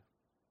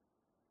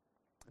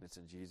And it's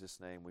in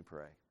Jesus' name we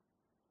pray.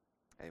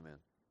 Amen.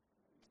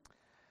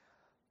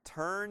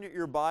 Turn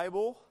your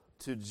Bible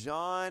to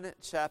John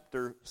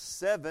chapter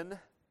 7.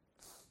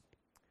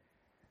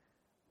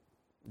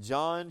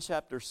 John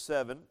chapter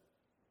 7.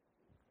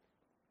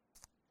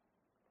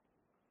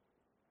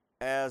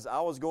 As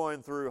I was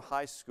going through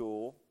high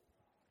school,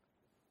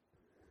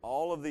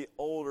 all of the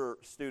older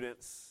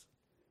students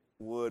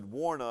would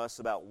warn us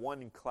about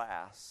one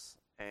class,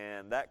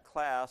 and that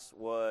class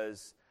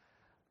was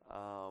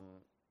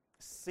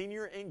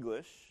senior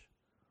English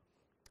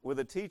with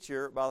a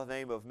teacher by the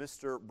name of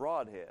Mr.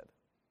 Broadhead.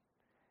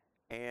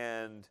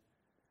 And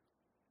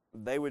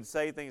they would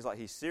say things like,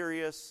 he's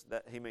serious,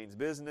 that he means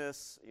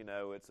business,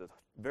 it's a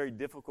very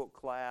difficult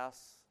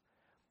class.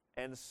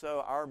 And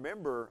so I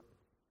remember,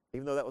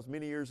 even though that was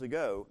many years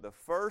ago, the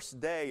first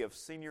day of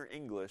senior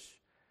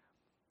English,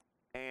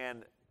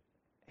 and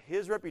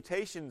his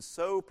reputation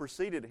so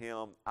preceded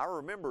him, I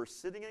remember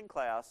sitting in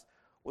class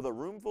with a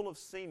room full of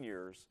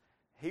seniors.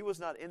 He was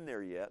not in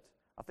there yet.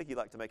 I think he'd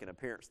like to make an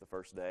appearance the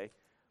first day.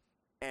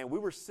 And we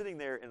were sitting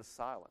there in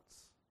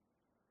silence.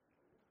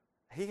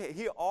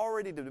 He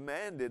already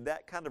demanded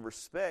that kind of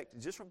respect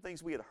just from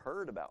things we had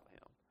heard about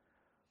him.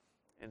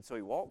 And so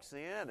he walks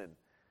in, and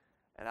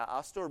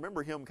I still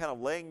remember him kind of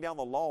laying down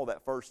the law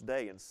that first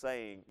day and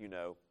saying,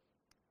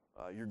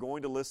 you're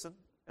going to listen,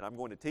 and I'm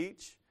going to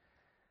teach.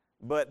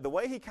 But the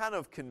way he kind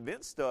of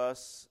convinced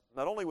us,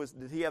 not only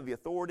did he have the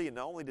authority, and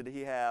not only did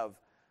he have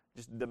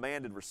just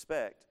demanded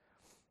respect,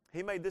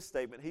 he made this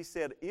statement. He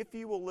said, if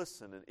you will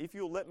listen and if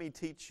you will let me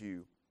teach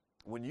you,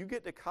 when you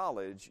get to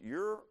college,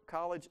 your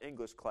college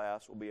English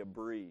class will be a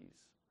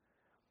breeze.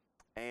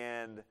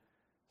 And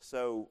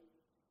so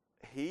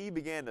he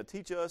began to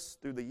teach us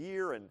through the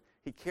year, and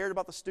he cared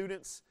about the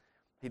students.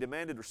 He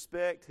demanded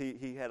respect.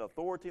 He had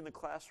authority in the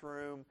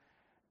classroom,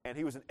 and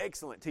he was an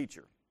excellent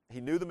teacher.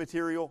 He knew the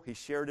material. He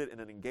shared it in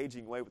an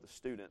engaging way with the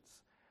students.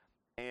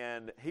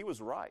 And he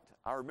was right.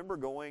 I remember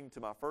going to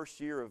my first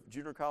year of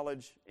junior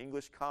college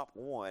English Comp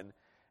 1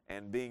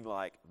 and being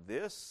like,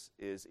 this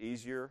is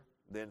easier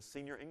than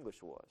senior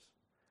English was.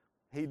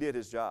 He did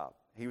his job.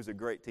 He was a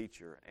great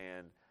teacher,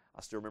 and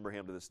I still remember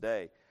him to this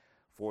day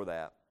for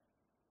that.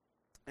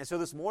 And so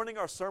this morning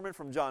our sermon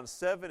from John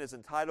 7 is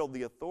entitled,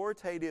 The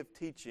Authoritative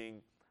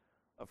Teaching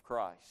of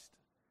Christ.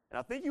 And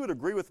I think you would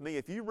agree with me,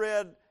 if you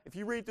read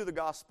through the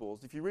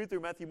Gospels, if you read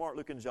through Matthew, Mark,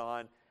 Luke, and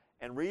John,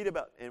 and read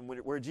about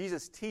where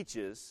Jesus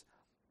teaches,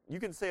 you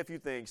can say a few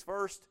things.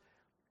 First,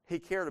 he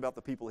cared about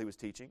the people he was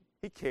teaching.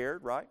 He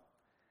cared, right?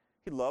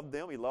 He loved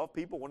them. He loved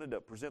people, wanted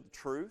to present the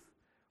truth.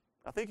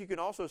 I think you can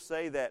also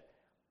say that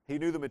he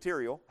knew the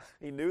material.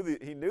 He knew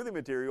the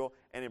material,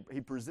 and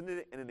he presented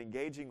it in an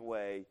engaging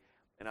way.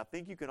 And I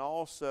think you can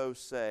also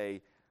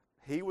say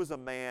he was a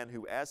man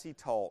who, as he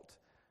taught,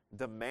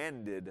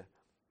 demanded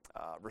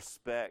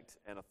respect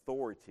and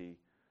authority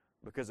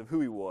because of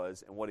who he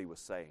was and what he was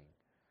saying.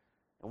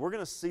 And we're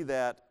going to see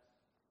that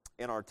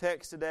in our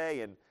text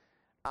today. And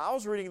I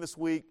was reading this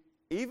week,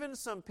 even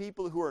some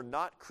people who are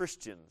not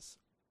Christians,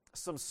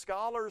 some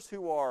scholars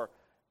who are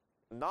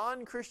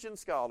non-Christian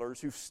scholars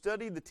who've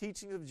studied the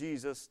teachings of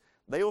Jesus,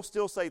 they will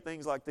still say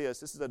things like this.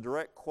 This is a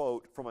direct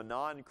quote from a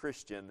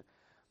non-Christian.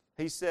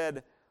 He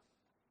said,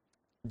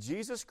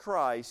 Jesus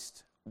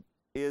Christ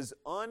is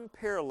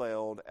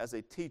unparalleled as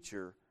a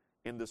teacher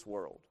in this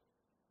world.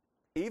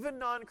 Even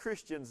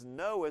non-Christians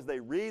know as they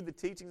read the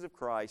teachings of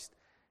Christ,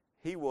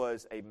 he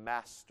was a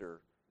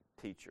master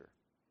teacher.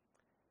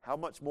 How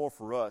much more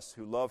for us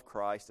who love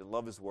Christ and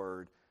love his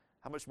word,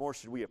 how much more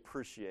should we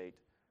appreciate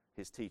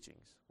his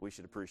teachings? We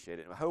should appreciate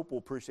it. And I hope we'll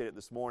appreciate it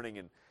this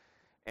morning.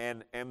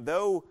 And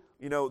though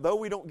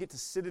we don't get to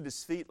sit at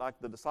his feet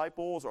like the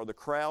disciples or the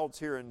crowds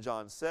here in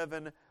John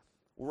 7,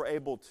 we're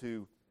able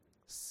to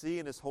see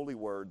in his holy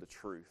word the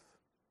truth.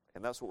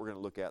 And that's what we're going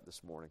to look at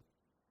this morning.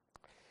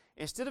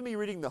 Instead of me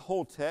reading the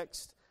whole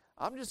text,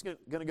 I'm just going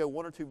to go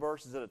one or two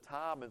verses at a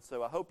time, and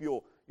so I hope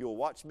you'll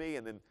watch me,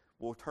 and then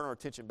we'll turn our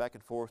attention back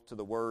and forth to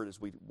the Word as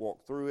we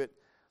walk through it.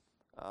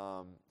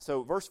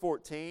 So verse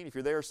 14, if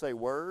you're there, say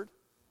Word.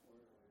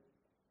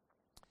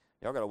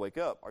 Y'all got to wake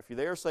up. Or if you're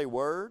there, say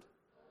Word.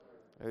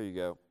 There you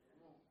go.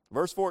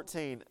 Verse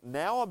 14,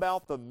 now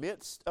about the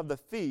midst of the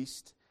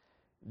feast,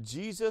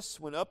 Jesus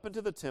went up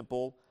into the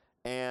temple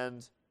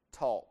and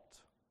taught.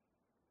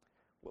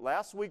 Well,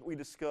 last week we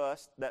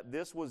discussed that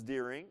this was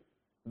during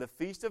the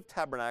Feast of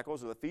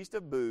Tabernacles, or the Feast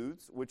of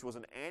Booths, which was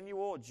an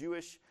annual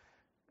Jewish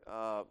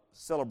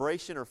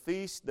celebration or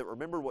feast that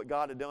remembered what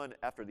God had done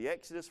after the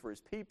Exodus for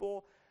his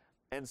people.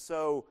 And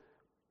so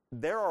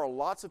there are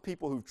lots of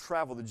people who've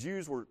traveled. The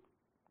Jews were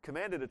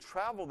commanded to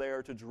travel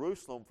there to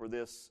Jerusalem for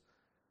this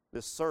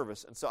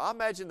service. And so I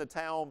imagine the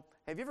town,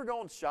 have you ever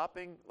gone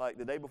shopping like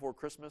the day before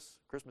Christmas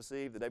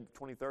Eve, the day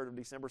 23rd of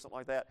December, something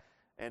like that,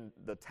 and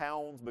the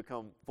towns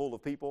become full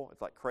of people?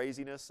 It's like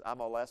craziness.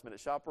 I'm a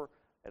last-minute shopper.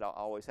 It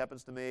always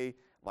happens to me. I'm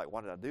like,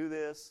 why did I do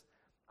this?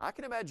 I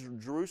can imagine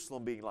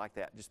Jerusalem being like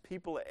that, just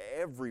people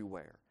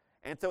everywhere.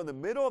 And so in the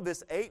middle of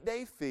this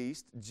 8-day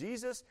feast,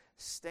 Jesus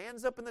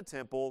stands up in the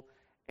temple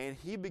and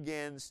he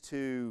begins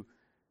to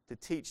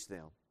teach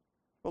them.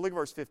 Well, look at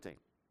verse 15.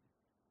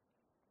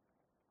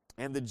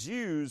 And the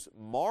Jews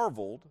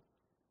marveled,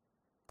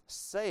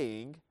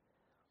 saying,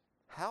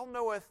 how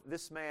knoweth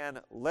this man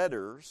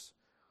letters,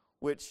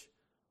 which,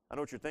 I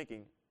know what you're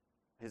thinking,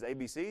 his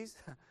ABCs?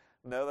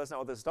 No, that's not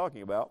what this is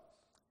talking about.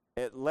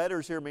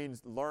 Letters here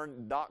means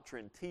learn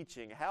doctrine,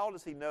 teaching. How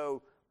does he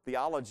know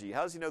theology?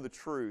 How does he know the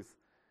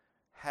truth?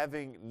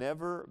 Having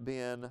never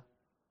been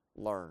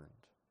learned.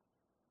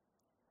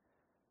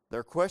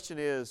 Their question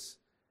is,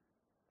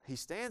 he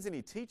stands and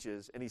he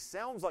teaches, and he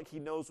sounds like he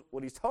knows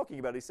what he's talking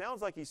about. He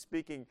sounds like he's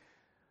speaking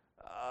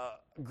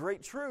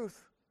great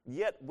truth,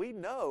 yet we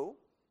know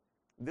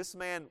this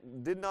man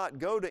did not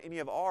go to any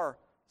of our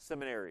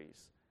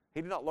seminaries.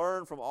 He did not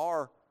learn from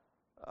our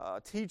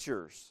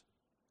teachers.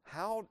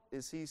 How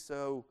does he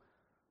sound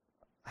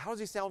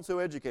so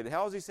educated?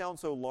 How does he sound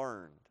so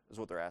learned, is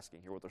what they're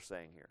asking here, what they're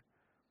saying here.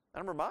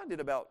 And I'm reminded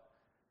about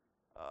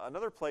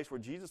another place where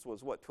Jesus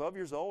was, 12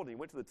 years old, and he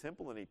went to the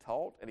temple and he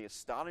taught, and he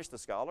astonished the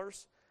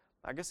scholars.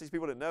 I guess these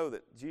people didn't know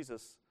that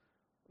Jesus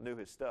knew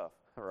his stuff,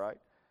 all right?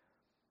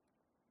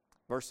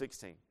 Verse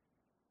 16.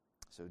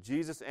 So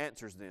Jesus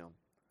answers them.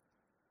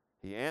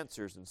 He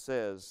answers and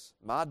says,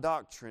 my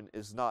doctrine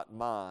is not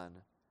mine,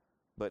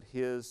 but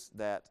his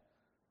that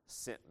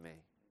sent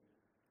me.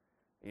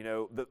 You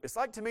know, it's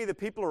like to me the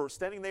people are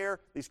standing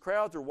there, these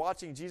crowds are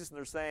watching Jesus, and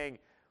they're saying,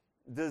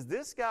 does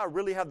this guy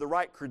really have the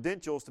right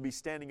credentials to be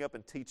standing up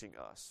and teaching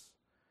us?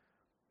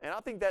 And I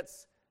think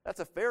that's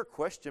a fair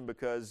question,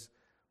 because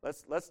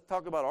let's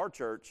talk about our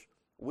church.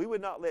 We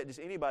would not let just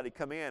anybody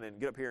come in and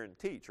get up here and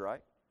teach,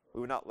 right?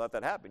 We would not let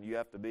that happen. You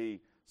have to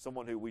be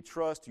someone who we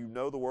trust, you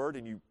know the Word,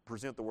 and you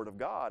present the Word of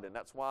God. And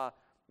that's why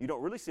you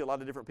don't really see a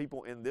lot of different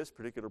people in this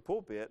particular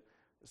pulpit.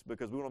 It's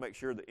because we want to make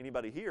sure that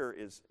anybody here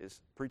is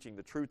preaching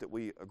the truth that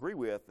we agree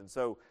with. And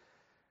so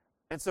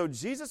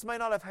Jesus may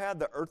not have had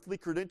the earthly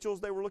credentials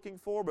they were looking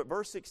for, but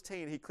verse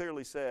 16, he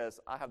clearly says,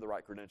 I have the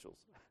right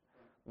credentials.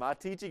 My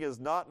teaching is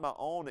not my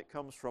own, it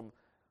comes from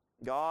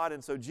God.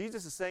 And so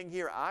Jesus is saying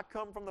here, I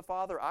come from the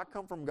Father, I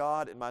come from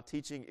God, and my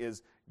teaching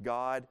is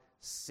God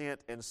sent.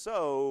 And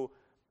so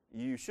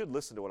you should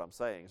listen to what I'm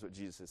saying, is what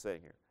Jesus is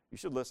saying here. You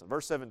should listen.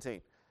 Verse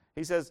 17,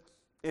 he says,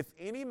 if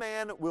any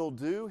man will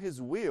do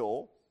his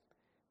will,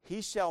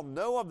 he shall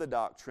know of the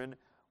doctrine,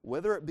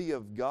 whether it be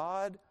of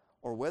God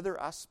or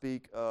whether I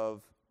speak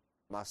of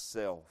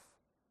myself.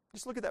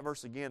 Just look at that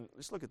verse again.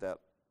 Just look at that.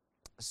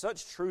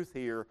 Such truth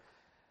here.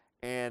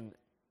 And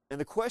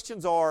the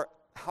questions are,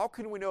 how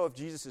can we know if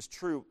Jesus is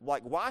true?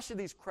 Like, why should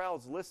these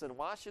crowds listen?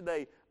 Why should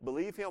they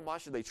believe him? Why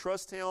should they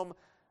trust him?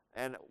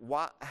 And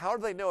how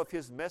do they know if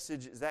his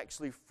message is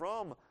actually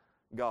from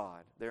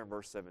God? There in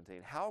verse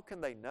 17. How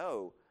can they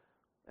know?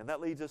 And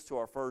that leads us to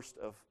our first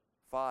of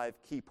 5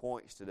 key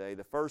points today.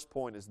 The first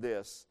point is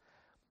this: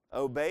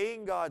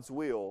 obeying God's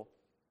will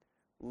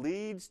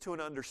leads to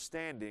an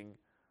understanding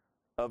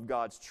of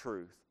God's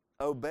truth.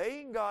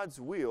 Obeying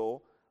God's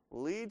will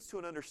leads to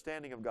an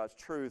understanding of God's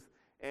truth.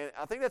 And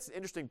I think that's an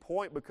interesting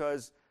point,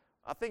 because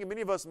I think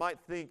many of us might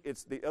think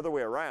it's the other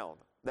way around.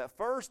 That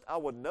first I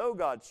would know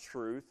God's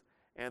truth,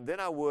 and then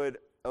I would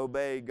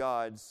obey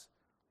God's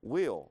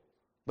will.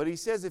 But he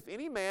says, if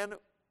any man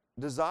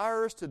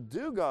desires to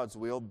do God's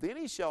will, then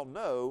he shall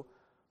know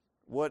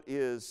what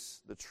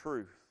is the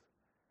truth.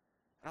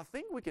 And I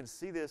think we can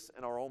see this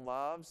in our own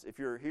lives. If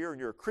you're here and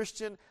you're a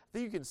Christian, I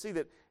think you can see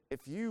that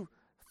if you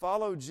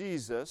follow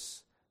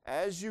Jesus,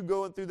 as you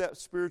go through that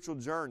spiritual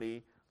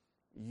journey,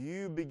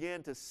 you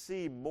begin to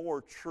see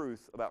more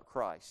truth about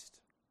Christ,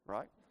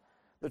 right?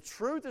 The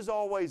truth has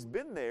always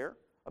been there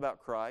about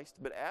Christ,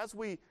 but as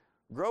we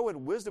grow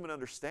in wisdom and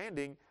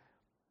understanding,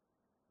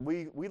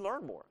 we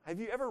learn more. Have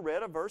you ever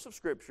read a verse of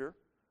Scripture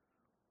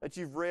that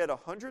you've read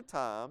 100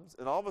 times,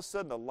 and all of a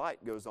sudden a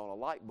light goes on, a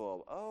light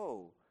bulb?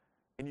 Oh,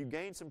 and you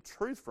gain some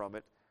truth from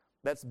it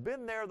that's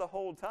been there the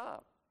whole time.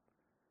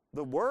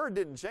 The Word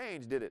didn't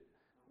change, did it?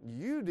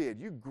 You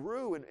did. You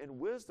grew in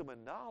wisdom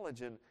and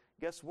knowledge, and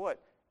guess what?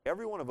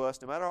 Every one of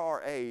us, no matter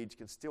our age,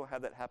 can still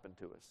have that happen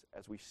to us.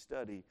 As we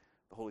study,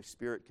 the Holy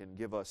Spirit can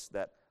give us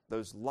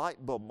those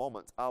light bulb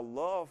moments. I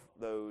love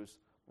those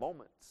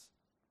moments.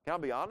 Can I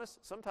be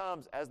honest?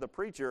 Sometimes as the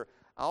preacher,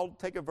 I'll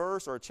take a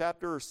verse or a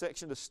chapter or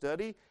section to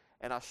study,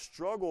 and I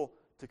struggle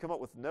to come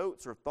up with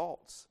notes or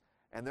thoughts.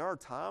 And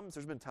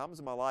there's been times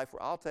in my life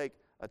where I'll take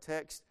a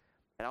text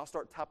and I'll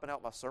start typing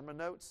out my sermon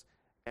notes,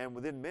 and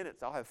within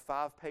minutes I'll have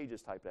 5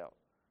 pages typed out.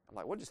 I'm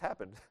like, what just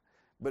happened?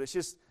 But it's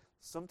just,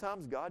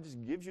 sometimes God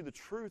just gives you the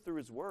truth through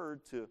His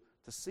Word to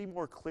see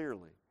more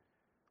clearly.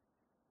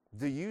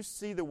 Do you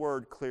see the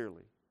Word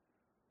clearly?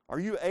 Are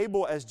you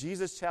able, as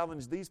Jesus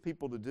challenged these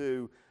people to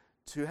do,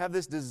 to have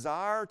this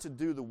desire to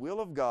do the will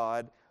of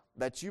God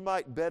that you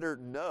might better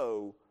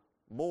know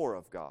more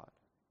of God?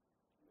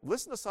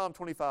 Listen to Psalm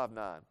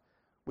 25:9.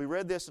 We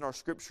read this in our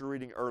scripture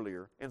reading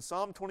earlier. In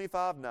Psalm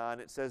 25:9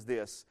 it says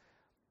this: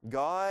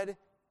 God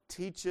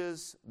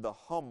teaches the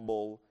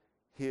humble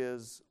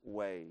His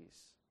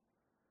ways.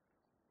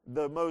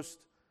 The most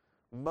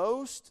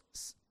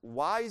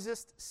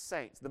wisest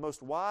saints, the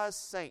most wise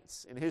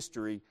saints in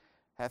history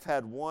have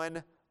had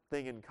one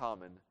thing in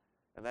common,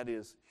 and that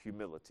is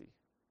humility.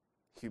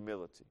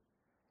 Humility.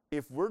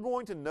 If we're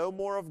going to know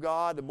more of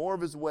God and more of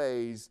His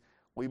ways,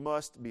 we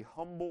must be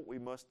humble, we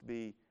must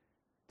be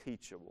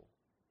teachable.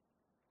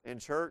 In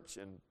church,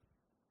 and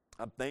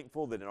I'm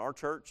thankful that in our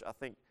church, I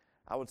think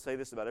I would say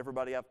this about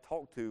everybody I've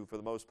talked to for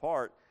the most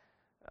part,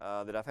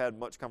 that I've had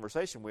much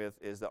conversation with,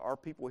 is that our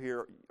people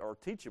here are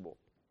teachable.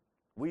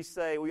 We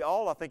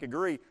all, I think,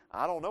 agree,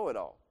 I don't know it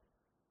all.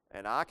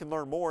 And I can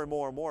learn more and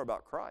more and more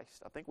about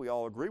Christ. I think we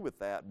all agree with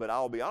that. But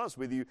I'll be honest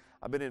with you,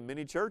 I've been in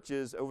many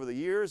churches over the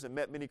years and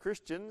met many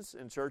Christians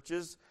in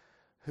churches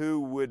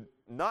who would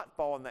not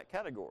fall in that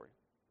category.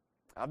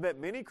 I've met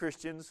many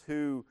Christians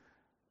who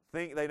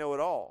think they know it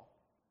all,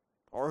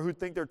 or who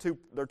think they're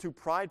too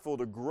prideful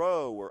to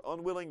grow or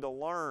unwilling to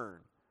learn.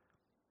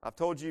 I've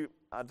told you,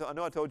 I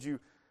know I told you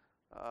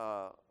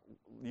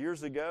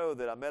years ago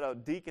that I met a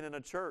deacon in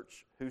a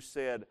church who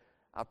said,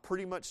 I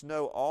pretty much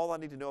know all I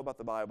need to know about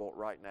the Bible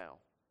right now.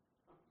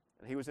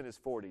 And he was in his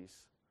 40s.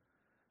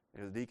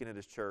 He was a deacon at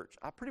his church.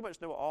 I pretty much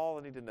know all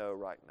I need to know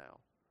right now.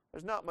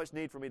 There's not much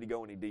need for me to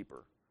go any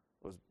deeper,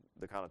 was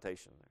the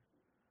connotation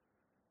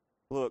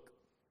there. Look,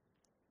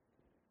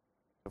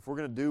 if we're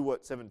going to do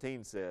what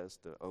 17 says,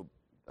 to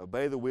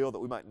obey the will that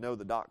we might know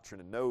the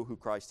doctrine and know who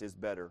Christ is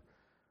better,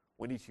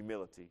 we need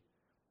humility.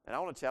 And I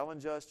want to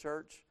challenge us,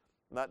 church,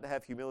 not to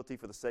have humility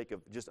for the sake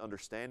of just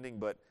understanding,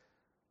 but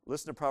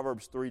listen to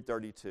Proverbs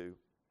 3:32.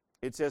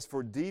 It says,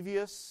 "For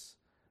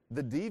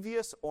the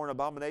devious are an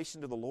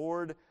abomination to the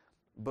Lord,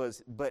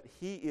 but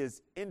He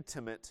is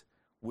intimate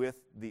with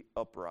the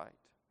upright."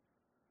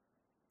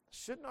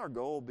 Shouldn't our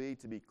goal be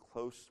to be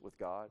close with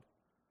God?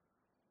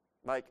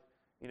 Like,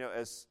 you know,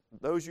 as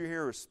those you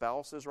here are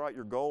spouses, right?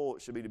 Your goal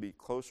should be to be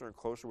closer and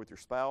closer with your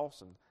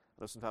spouse, and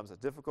I know sometimes that's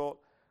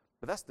difficult,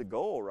 but that's the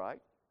goal, right?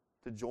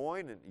 To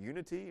join in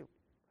unity.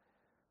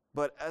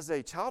 But as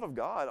a child of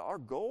God, our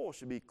goal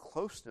should be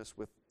closeness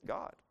with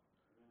God.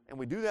 And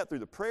we do that through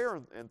the prayer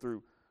and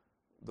through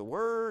the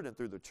Word and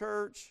through the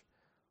church.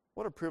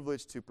 What a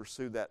privilege to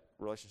pursue that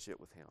relationship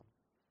with Him.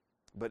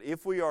 But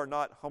if we are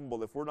not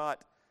humble, if we're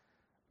not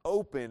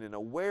open and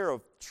aware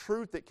of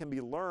truth that can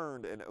be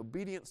learned and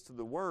obedience to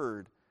the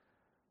Word,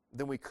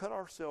 then we cut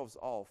ourselves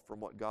off from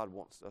what God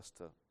wants us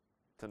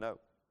to know.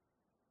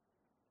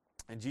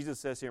 And Jesus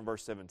says here in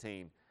verse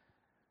 17,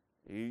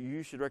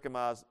 you should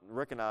recognize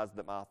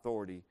that my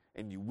authority,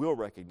 and you will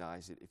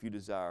recognize it if you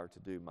desire to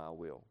do my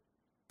will.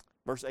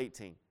 Verse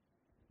 18.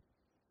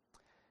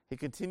 He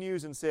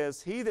continues and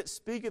says, "He that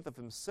speaketh of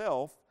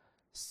himself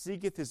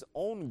seeketh his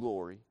own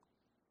glory,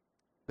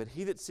 but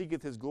he that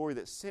seeketh his glory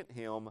that sent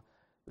him,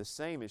 the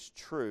same is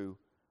true,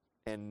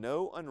 and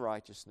no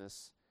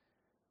unrighteousness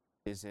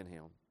is in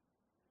him."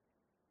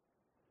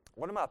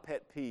 One of my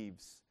pet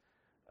peeves,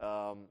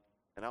 and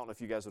I don't know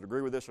if you guys would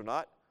agree with this or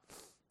not,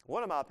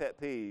 one of my pet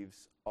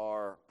peeves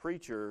are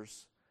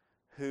preachers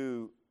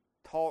who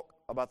talk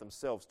about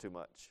themselves too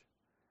much.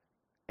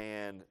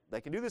 And they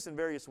can do this in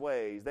various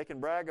ways. They can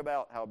brag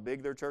about how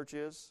big their church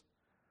is.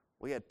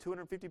 We had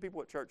 250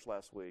 people at church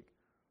last week,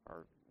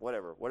 or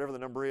whatever the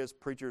number is.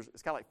 Preachers,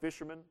 it's kind of like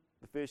fishermen.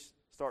 The fish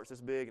starts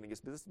this big and it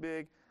gets this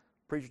big.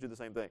 Preachers do the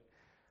same thing.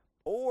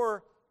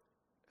 Or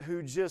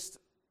who just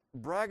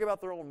brag about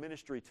their own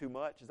ministry too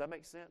much. Does that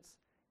make sense?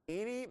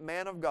 Any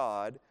man of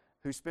God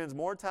who spends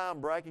more time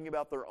bragging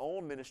about their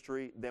own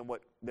ministry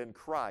than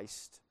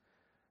Christ,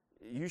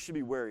 you should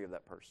be wary of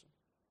that person.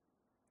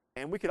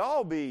 And we could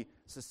all be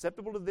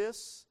susceptible to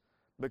this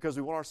because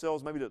we want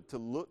ourselves maybe to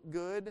look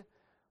good.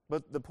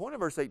 But the point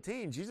of verse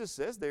 18, Jesus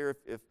says there,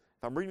 if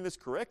I'm reading this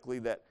correctly,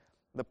 that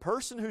the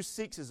person who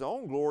seeks his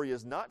own glory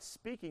is not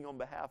speaking on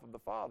behalf of the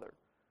Father.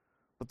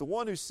 But the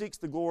one who seeks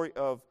the glory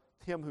of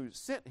Him who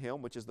sent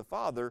him, which is the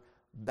Father,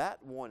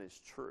 that one is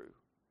true.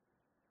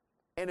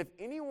 And if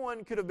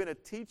anyone could have been a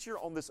teacher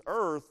on this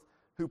earth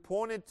who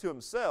pointed to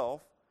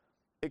himself,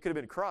 it could have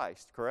been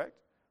Christ, correct?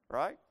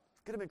 Right?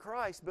 It could have been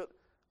Christ, but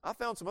I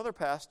found some other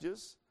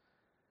passages.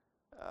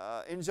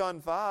 In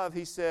John 5,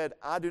 he said,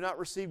 "I do not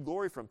receive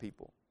glory from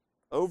people."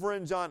 Over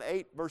in John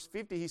 8, verse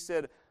 50, he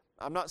said,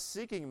 "I'm not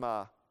seeking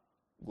my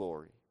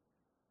glory."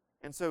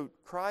 And so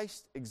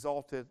Christ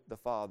exalted the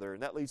Father.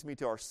 And that leads me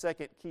to our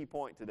second key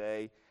point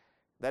today.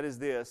 That is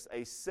this: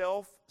 a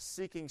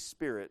self-seeking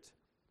spirit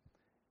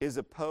is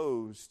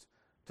opposed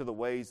to the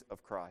ways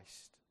of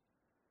Christ.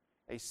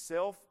 A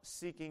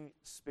self-seeking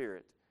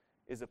spirit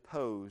is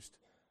opposed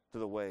to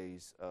the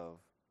ways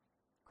of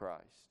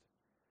Christ.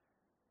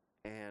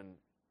 And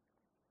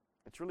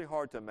it's really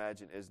hard to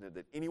imagine, isn't it,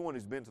 that anyone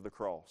who's been to the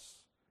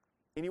cross,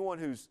 anyone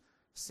who's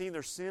seen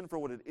their sin for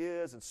what it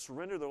is and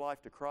surrendered their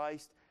life to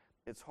Christ,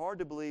 it's hard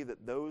to believe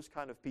that those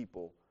kind of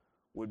people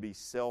would be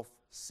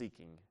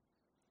self-seeking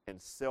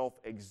and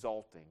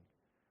self-exalting.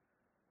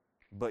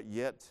 But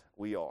yet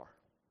we are.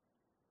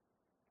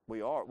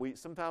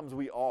 Sometimes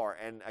we are.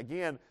 And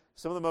again,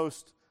 some of the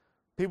most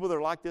people that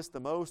are like this the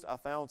most, I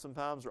found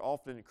sometimes are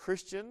often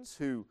Christians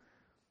who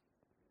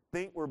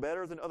think we're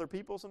better than other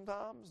people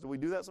sometimes. Do we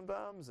do that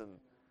sometimes? And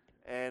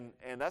And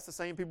that's the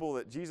same people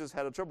that Jesus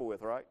had a trouble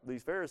with, right?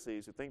 These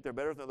Pharisees who think they're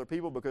better than other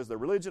people because of their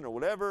religion or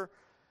whatever,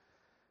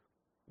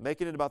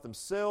 making it about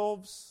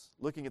themselves,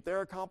 looking at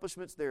their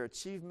accomplishments, their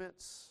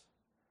achievements.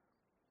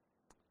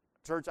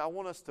 Church, I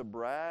want us to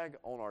brag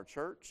on our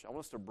church. I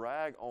want us to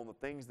brag on the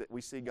things that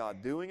we see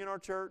God doing in our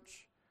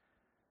church.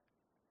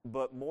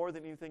 But more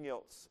than anything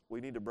else, we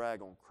need to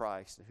brag on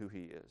Christ and who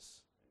He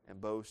is and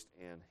boast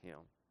in Him.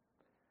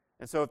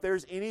 And so if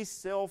there's any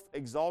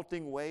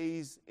self-exalting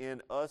ways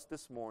in us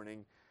this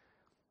morning,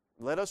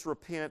 let us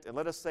repent and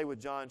let us say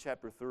with John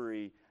chapter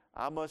 3,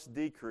 I must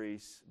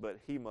decrease, but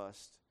He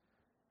must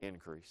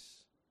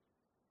increase.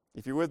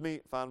 If you're with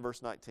me, find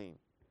verse 19.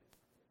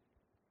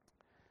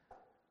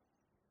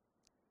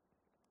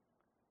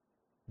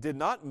 Did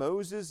not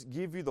Moses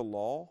give you the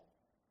law?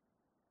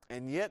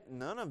 And yet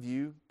none of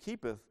you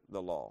keepeth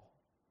the law.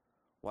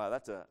 Wow,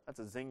 that's a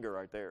zinger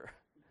right there.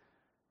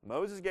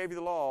 Moses gave you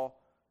the law,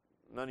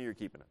 none of you are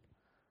keeping it.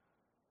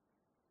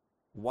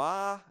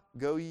 Why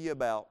go ye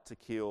about to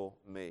kill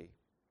me?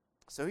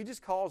 So he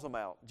just calls them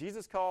out.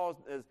 Jesus calls,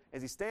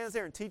 as he stands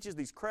there and teaches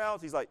these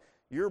crowds, he's like,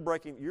 you're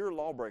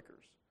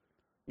lawbreakers.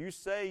 You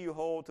say you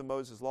hold to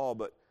Moses' law,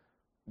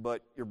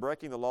 but you're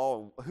breaking the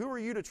law. And who are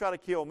you to try to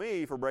kill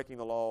me for breaking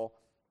the law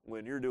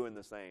when you're doing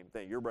the same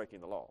thing? You're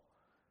breaking the law.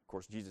 Of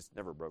course, Jesus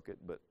never broke it,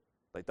 but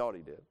they thought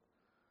He did.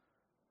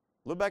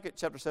 Look back at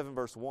chapter 7,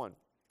 verse 1.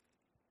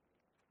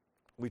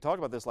 We talked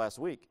about this last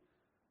week.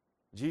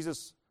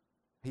 Jesus,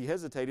 He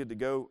hesitated to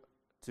go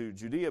to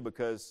Judea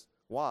because,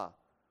 why?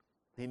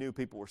 He knew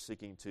people were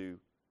seeking to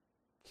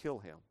kill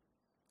Him.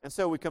 And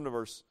so we come to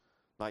verse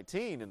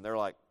 19, and they're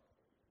like,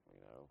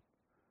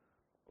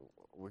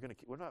 we're not going to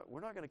kill,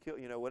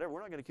 whatever.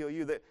 We're not going to kill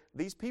you.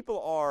 These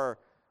people are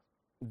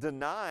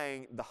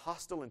denying the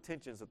hostile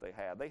intentions that they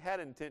had. They had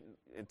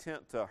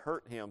intent to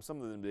hurt Him.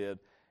 Some of them did,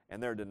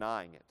 and they're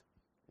denying it.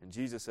 And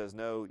Jesus says,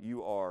 no,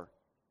 you are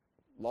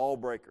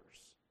lawbreakers.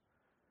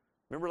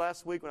 Remember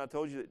last week when I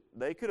told you that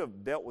they could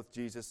have dealt with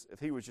Jesus if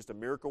He was just a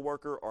miracle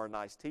worker or a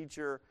nice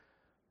teacher,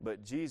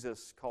 but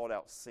Jesus called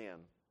out sin,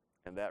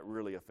 and that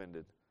really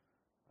offended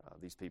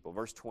these people.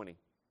 Verse 20.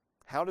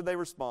 How did they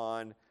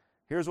respond?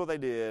 Here's what they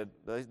did.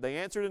 They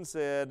answered and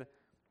said,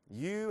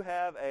 you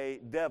have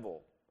a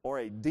devil or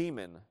a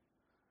demon.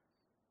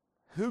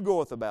 Who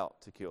goeth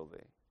about to kill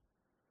thee?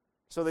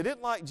 So they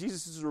didn't like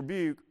Jesus'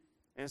 rebuke,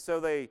 and so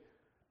they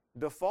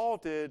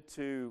defaulted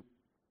to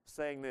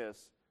saying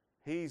this,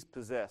 he's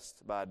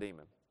possessed by a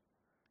demon.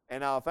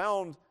 And I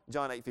found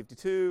John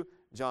 8:52,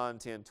 John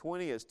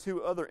 10:20 as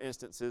two other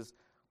instances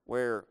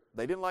where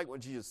they didn't like what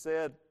Jesus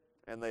said,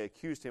 and they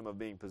accused Him of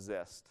being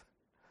possessed.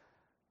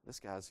 This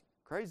guy's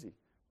crazy.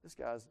 This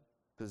guy's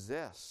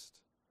possessed.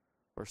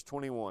 Verse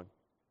 21.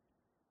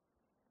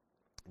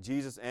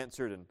 Jesus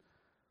answered and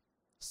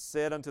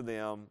said unto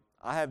them,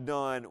 I have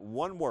done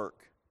one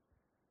work,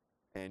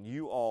 and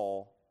you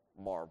all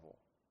marvel.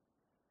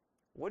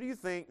 What do you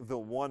think the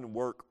one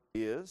work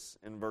is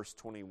in verse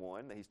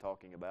 21 that He's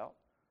talking about?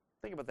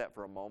 Think about that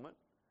for a moment.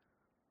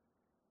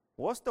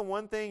 What's the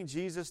one thing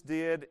Jesus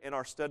did in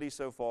our study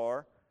so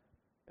far,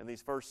 in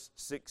these first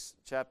 6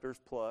 chapters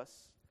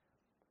plus,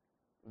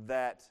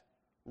 that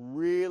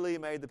really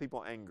made the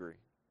people angry?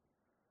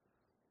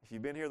 If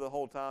you've been here the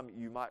whole time,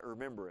 you might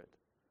remember it.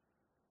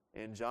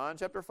 In John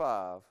chapter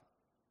 5,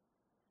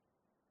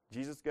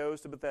 Jesus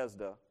goes to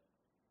Bethesda,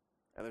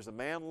 and there's a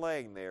man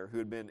laying there who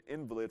had been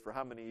invalid for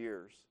how many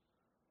years?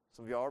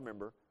 Some of y'all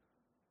remember.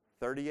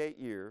 38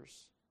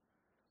 years.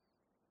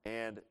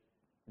 And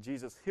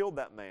Jesus healed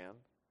that man.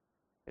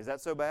 Is that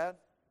so bad?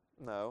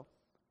 No.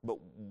 But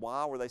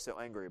why were they so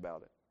angry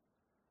about it?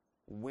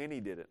 When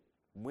He did it.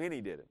 When He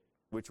did it.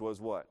 Which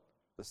was what?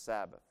 The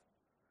Sabbath.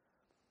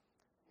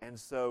 And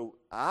so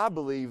I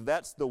believe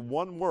that's the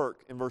one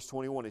work in verse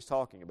 21 He's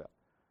talking about.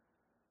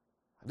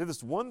 I did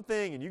this one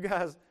thing and you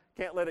guys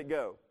can't let it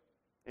go.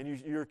 And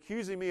you're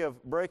accusing me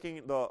of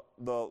breaking the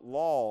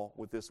law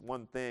with this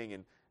one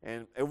thing.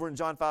 And over in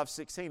John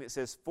 5:16 it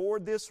says, for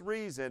this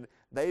reason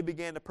they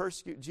began to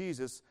persecute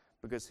Jesus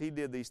because He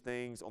did these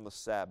things on the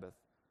Sabbath.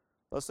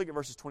 Let's look at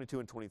verses 22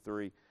 and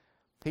 23.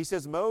 He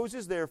says,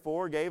 Moses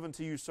therefore gave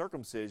unto you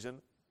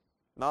circumcision,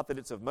 not that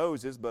it's of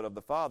Moses, but of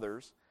the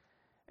fathers,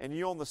 and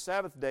you on the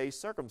Sabbath day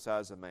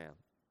circumcise a man.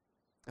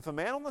 If a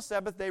man on the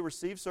Sabbath day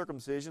receives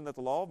circumcision, that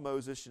the law of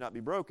Moses should not be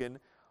broken,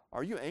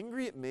 are you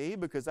angry at me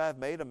because I have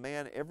made a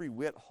man every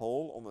whit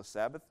whole on the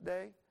Sabbath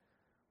day?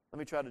 Let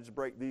me try to just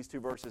break these two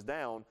verses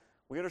down.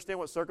 We understand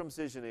what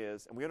circumcision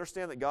is, and we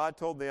understand that God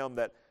told them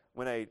that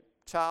when a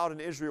child in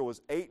Israel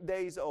was 8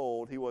 days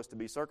old, he was to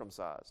be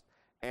circumcised.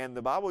 And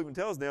the Bible even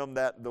tells them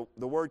that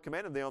the Word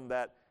commanded them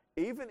that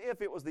even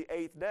if it was the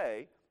 8th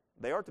day,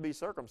 they are to be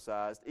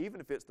circumcised,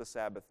 even if it's the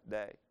Sabbath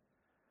day.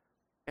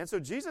 And so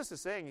Jesus is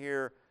saying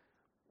here,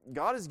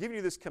 God has given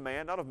you this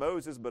command, not of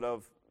Moses, but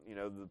of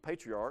the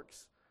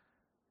patriarchs,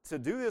 to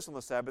do this on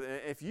the Sabbath.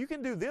 And if you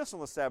can do this on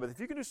the Sabbath, if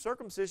you can do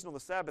circumcision on the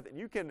Sabbath, and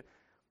you can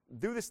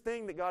do this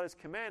thing that God has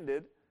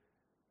commanded,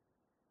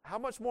 how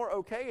much more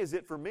okay is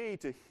it for me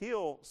to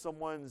heal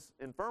someone's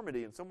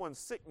infirmity and someone's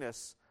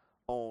sickness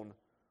on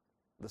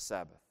the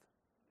Sabbath.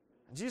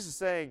 And Jesus is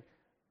saying,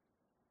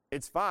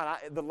 it's fine.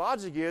 The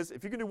logic is,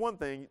 if you can do one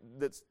thing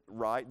that's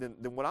right, then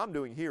what I'm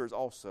doing here is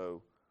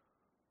also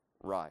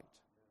right.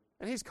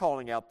 And he's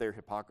calling out their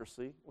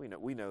hypocrisy.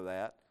 We know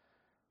that.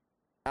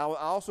 I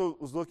also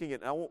was looking at,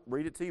 and I won't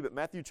read it to you, but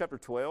Matthew chapter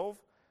 12,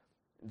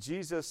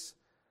 Jesus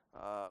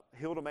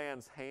healed a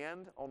man's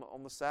hand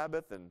on the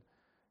Sabbath,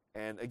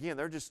 and again,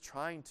 they're just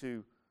trying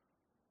to,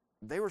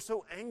 they were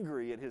so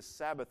angry at his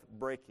Sabbath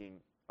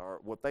breaking,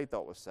 or what they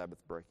thought was Sabbath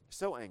breaking.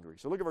 So angry.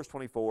 So look at verse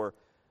 24,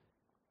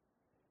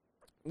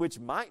 which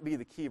might be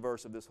the key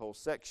verse of this whole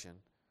section.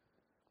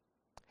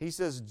 He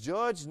says,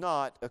 "Judge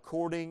not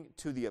according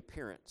to the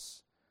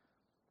appearance,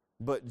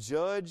 but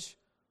judge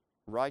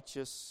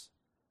righteous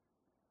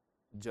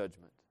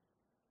judgment."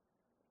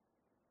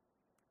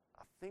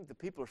 I think the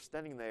people are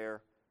standing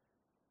there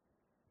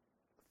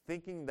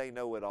thinking they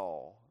know it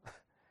all.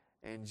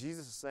 And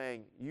Jesus is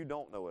saying, you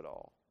don't know it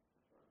all.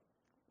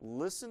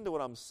 Listen to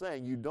what I'm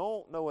saying. You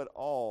don't know it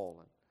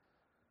all.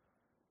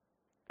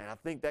 And I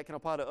think that can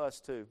apply to us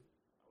too.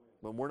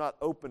 When we're not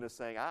open to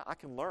saying, I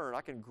can learn,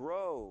 I can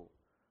grow.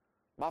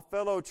 My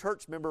fellow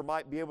church member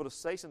might be able to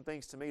say some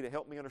things to me to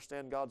help me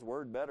understand God's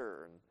Word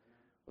better. And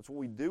that's what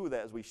we do with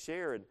that as we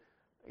share.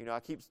 And I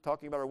keep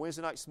talking about our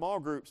Wednesday night small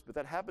groups, but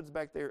that happens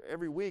back there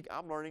every week.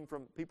 I'm learning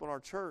from people in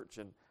our church,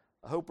 and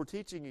I hope we're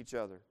teaching each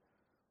other.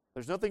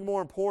 There's nothing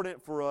more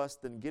important for us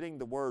than getting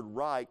the Word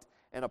right,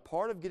 and a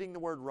part of getting the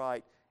Word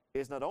right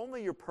is not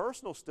only your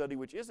personal study,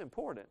 which is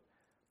important,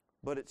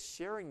 but it's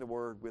sharing the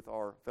Word with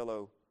our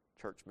fellow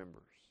church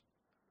members.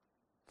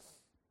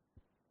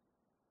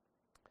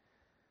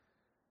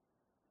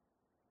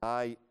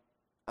 I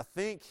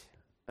think,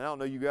 and I don't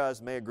know, you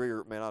guys may agree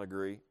or may not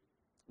agree,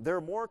 there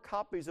are more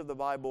copies of the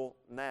Bible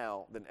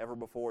now than ever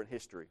before in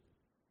history.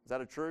 Is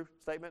that a true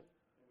statement?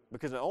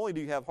 Because not only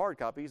do you have hard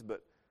copies,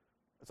 but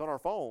it's on our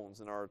phones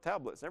and our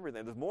tablets and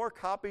everything. There's more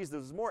copies,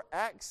 there's more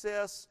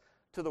access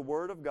to the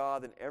Word of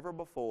God than ever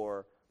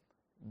before.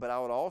 But I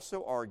would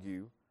also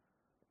argue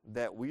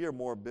that we are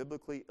more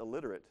biblically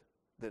illiterate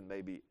than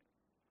maybe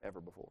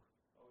ever before.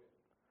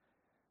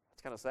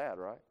 It's kind of sad,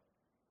 right?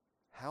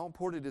 How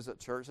important it is at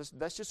church.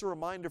 That's just a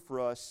reminder for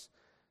us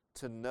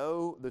to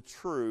know the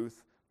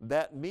truth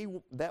that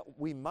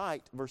we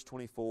might, verse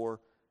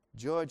 24,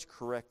 judge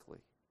correctly.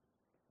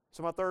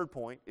 So my third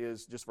point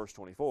is just verse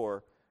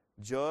 24,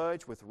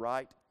 judge with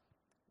right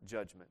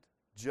judgment.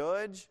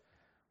 Judge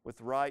with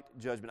right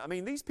judgment. I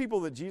mean, these people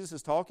that Jesus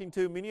is talking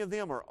to, many of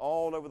them are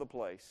all over the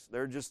place.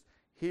 They're just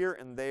here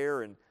and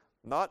there and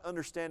not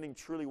understanding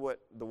truly what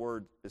the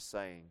Word is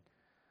saying.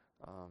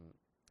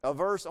 A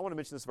verse, I want to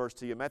mention this verse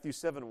to you, Matthew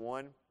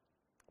 7:1.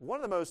 One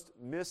of the most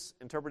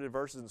misinterpreted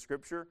verses in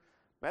Scripture.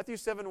 Matthew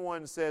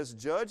 7:1 says,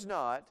 "Judge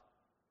not,"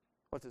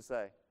 what's it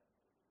say?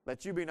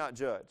 "That you be not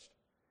judged."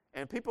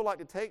 And people like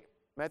to take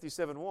Matthew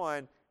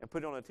 7:1 and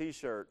put it on a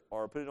t-shirt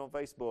or put it on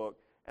Facebook,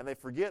 and they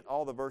forget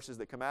all the verses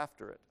that come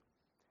after it.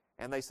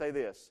 And they say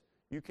this,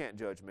 "You can't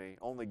judge me,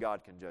 only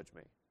God can judge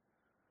me.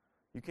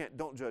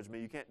 Don't judge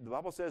me. The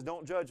Bible says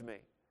don't judge me."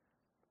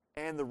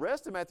 And the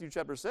rest of Matthew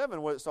chapter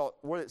 7,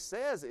 what it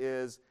says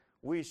is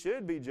we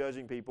should be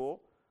judging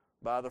people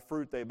by the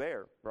fruit they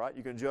bear, right?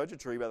 You can judge a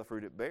tree by the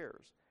fruit it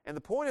bears. And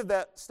the point of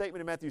that statement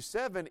in Matthew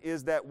 7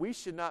 is that we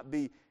should not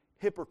be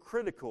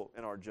hypocritical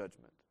in our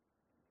judgment.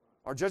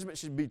 Our judgment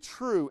should be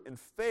true and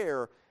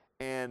fair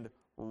and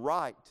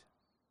right.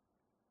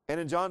 And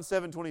in John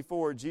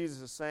 7:24,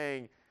 Jesus is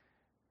saying,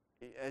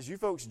 as you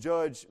folks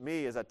judge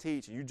me as I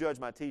teach, and you judge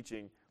my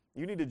teaching,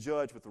 you need to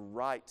judge with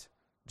right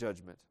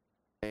judgment.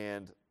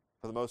 And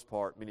for the most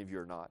part, many of you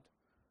are not.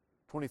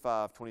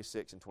 25,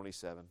 26, and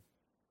 27.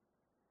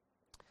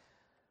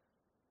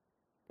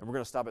 And we're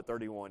going to stop at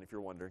 31 if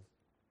you're wondering.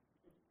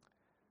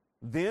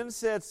 "Then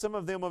said some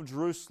of them of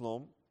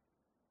Jerusalem,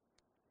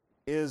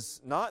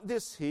 Is not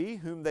this he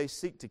whom they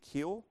seek to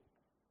kill?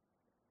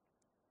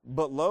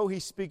 But lo, he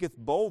speaketh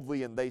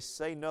boldly, and they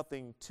say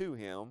nothing to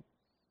him.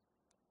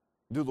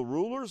 Do the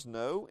rulers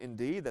know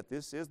indeed that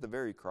this is the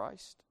very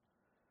Christ?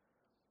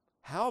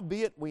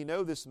 Howbeit we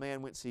know this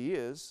man whence he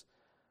is,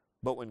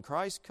 but when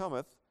Christ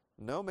cometh,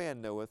 no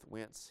man knoweth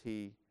whence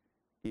he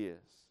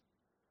is."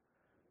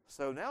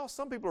 So now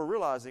some people are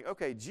realizing,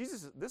 okay,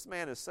 this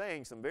man is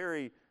saying some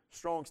very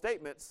strong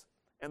statements,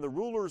 and the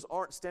rulers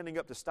aren't standing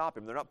up to stop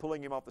him. They're not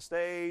pulling him off the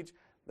stage.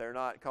 They're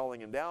not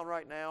calling him down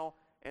right now.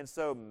 And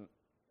so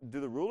do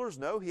the rulers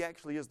know he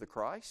actually is the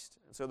Christ?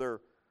 And so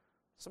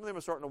some of them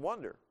are starting to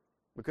wonder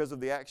because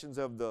of the actions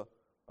of the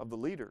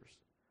leaders.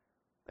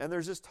 And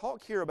there's this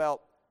talk here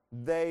about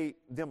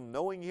them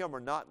knowing him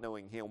or not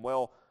knowing him.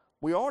 Well,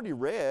 we already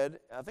read,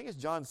 I think it's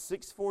John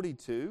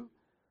 6:42.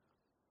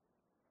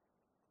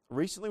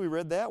 Recently we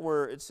read that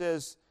where it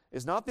says,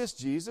 "Is not this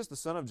Jesus, the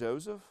son of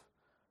Joseph,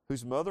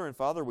 whose mother and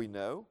father we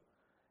know?"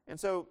 And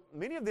so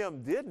many of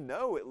them did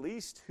know at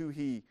least who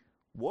he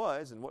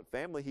was and what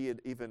family he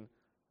had even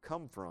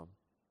come from.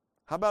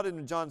 How about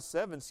in John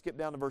 7, skip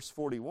down to verse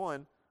 40.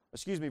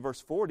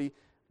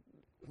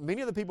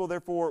 Many of the people,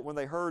 therefore, when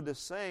they heard this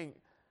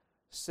saying,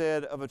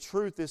 said, "Of a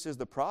truth, this is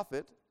the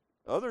prophet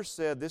Others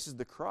said, this is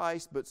the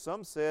Christ, but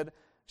some said,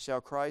 shall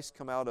Christ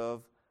come out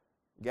of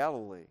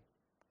Galilee?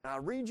 And I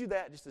read you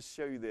that just to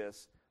show you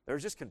this.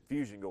 There's just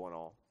confusion going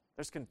on.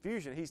 There's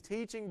confusion. He's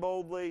teaching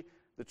boldly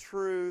the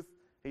truth.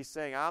 He's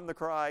saying, I'm the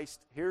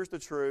Christ. Here's the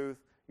truth.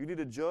 You need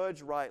to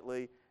judge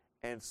rightly.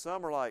 And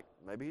some are like,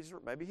 maybe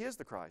he is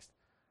the Christ.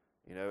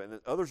 And then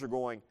others are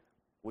going,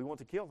 we want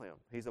to kill him.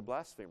 He's a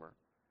blasphemer.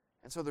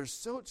 And so there's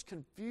such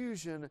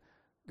confusion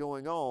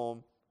going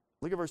on.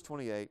 Look at verse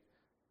 28.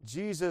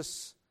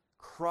 Jesus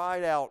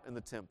cried out in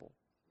the temple.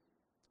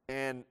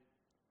 And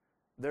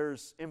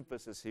there's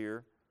emphasis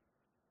here.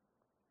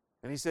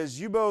 And he says,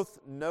 you both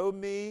know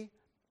me,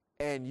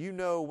 and you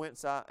know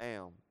whence I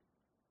am.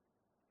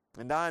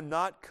 And I am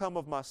not come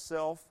of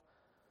myself,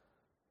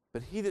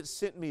 but he that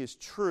sent me is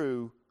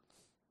true,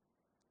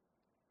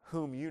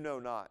 whom you know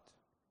not.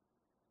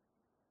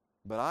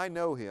 But I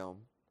know him,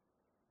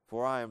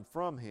 for I am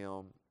from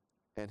him,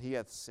 and he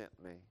hath sent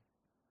me.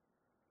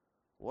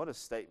 What a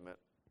statement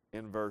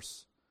in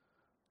verse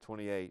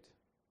 28.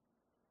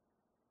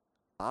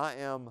 I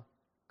am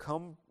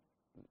come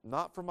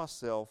not from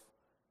myself,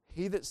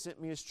 he that sent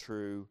me is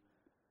true.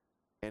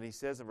 And he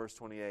says in verse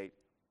 28,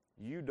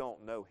 you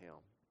don't know him.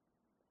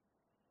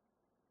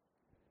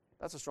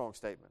 That's a strong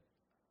statement.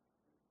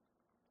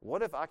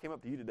 What if I came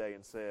up to you today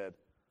and said,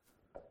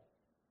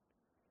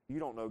 you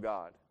don't know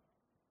God?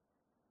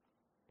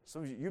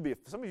 Some of you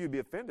would be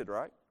offended,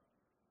 right?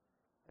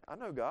 I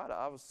know God.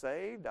 I was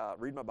saved. I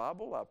read my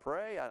Bible. I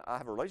pray. I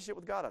have a relationship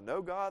with God. I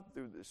know God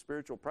through the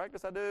spiritual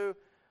practice I do.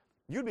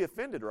 You'd be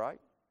offended, right?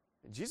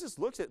 And Jesus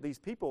looks at these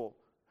people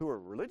who are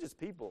religious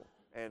people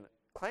and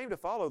claim to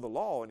follow the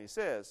law, and he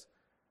says,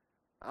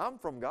 I'm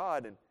from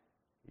God, and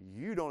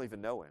you don't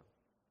even know him.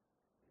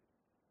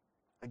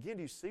 Again,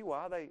 do you see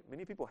why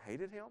many people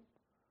hated him?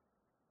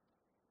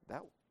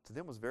 That, to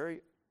them, was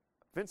very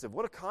offensive.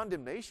 What a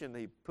condemnation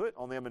he put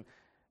on them. And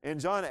in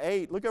John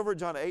 8, look over at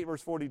John 8,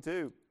 verse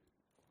 42.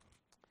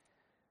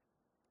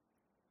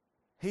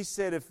 He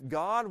said, if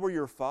God were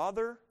your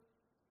Father,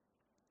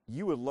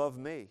 you would love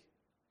me.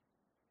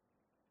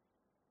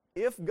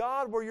 If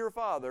God were your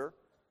Father,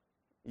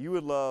 you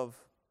would love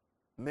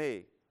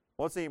me.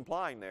 What's he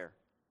implying there?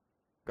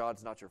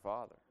 God's not your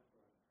Father.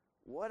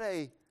 What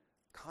a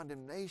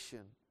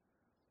condemnation.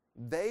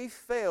 They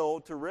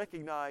failed to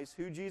recognize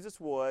who Jesus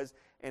was,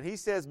 and he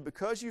says,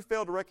 because you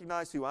failed to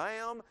recognize who I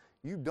am,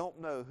 you don't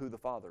know who the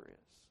Father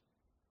is.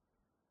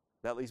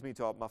 That leads me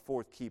to my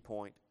fourth key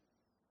point.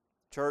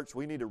 Church,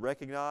 we need to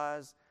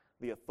recognize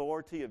the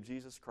authority of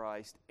Jesus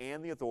Christ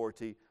and the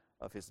authority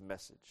of his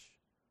message.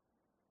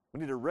 We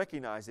need to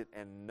recognize it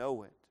and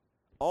know it.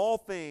 All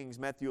things,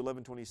 Matthew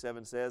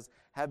 11:27 says,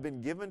 have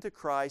been given to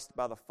Christ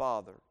by the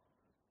Father.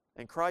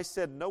 And Christ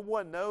said, no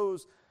one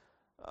knows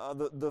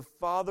the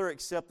Father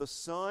except the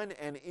Son,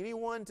 and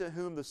anyone to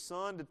whom the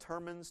Son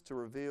determines to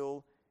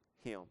reveal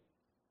him.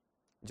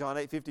 John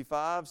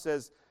 8:55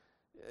 says,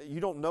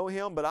 you don't know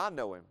him, but I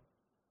know him.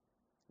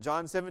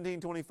 John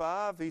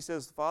 17:25, he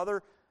says,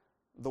 Father,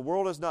 the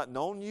world has not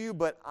known you,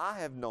 but I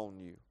have known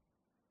you.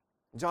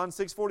 John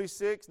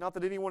 6:46, not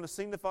that anyone has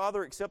seen the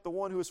Father except the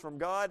one who is from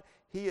God.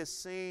 He has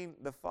seen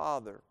the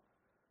Father.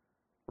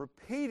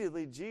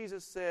 Repeatedly,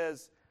 Jesus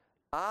says,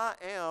 I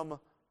am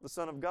the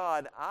Son of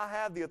God. I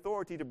have the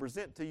authority to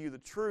present to you the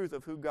truth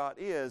of who God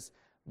is.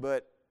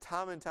 But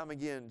time and time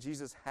again,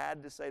 Jesus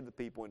had to say to the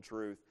people in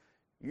truth,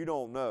 you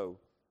don't know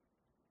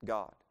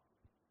God.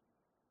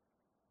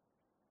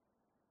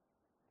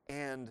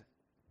 And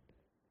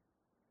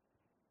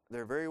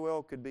there very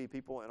well could be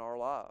people in our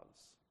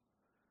lives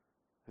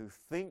who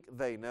think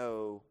they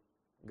know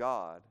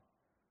God,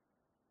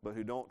 but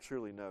who don't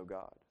truly know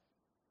God.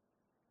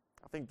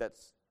 I think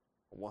that's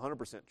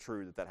 100%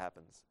 true that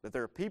happens. That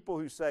there are people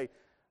who say,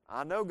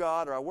 I know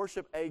God or I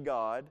worship a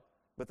God,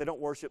 but they don't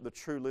worship the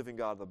true living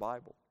God of the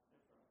Bible.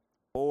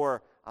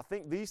 Or I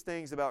think these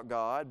things about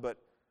God, but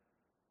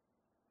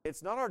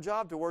it's not our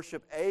job to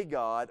worship a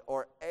God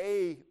or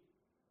a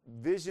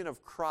vision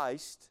of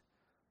Christ.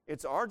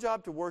 It's our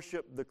job to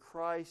worship the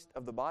Christ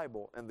of the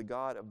Bible and the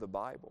God of the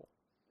Bible.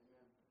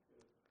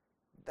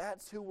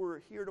 That's who we're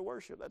here to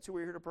worship. That's who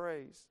we're here to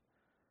praise.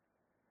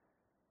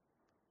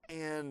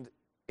 And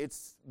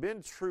it's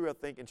been true, I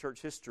think, in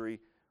church history,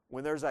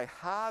 when there's a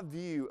high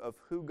view of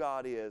who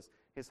God is,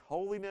 His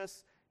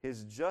holiness,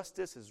 His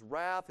justice, His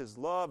wrath, His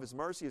love, His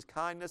mercy, His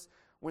kindness,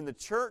 when the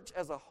church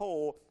as a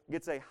whole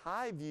gets a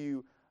high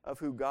view of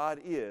who God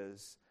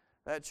is,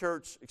 that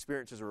church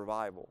experiences a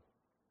revival.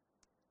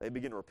 They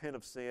begin to repent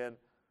of sin,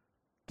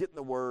 get in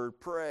the Word,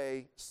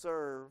 pray,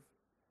 serve.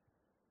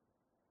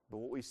 But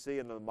what we see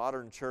in the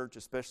modern church,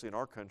 especially in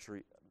our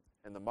country,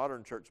 and the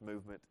modern church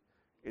movement,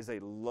 is a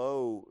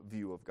low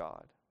view of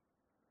God.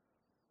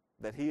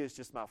 That He is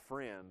just my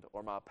friend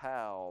or my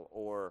pal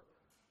or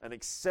an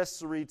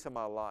accessory to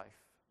my life.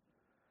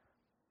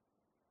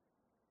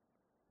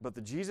 But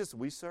the Jesus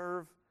we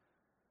serve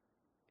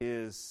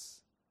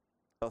is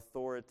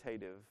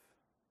authoritative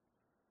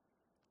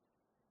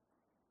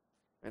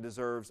and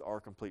deserves our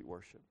complete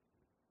worship.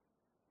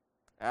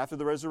 After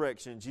the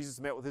resurrection, Jesus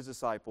met with His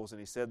disciples and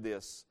He said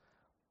this,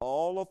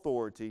 all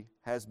authority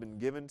has been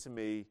given to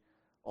me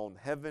on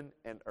heaven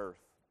and earth.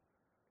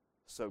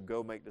 So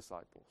go make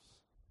disciples.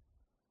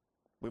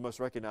 We must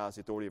recognize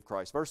the authority of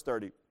Christ. Verse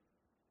 30.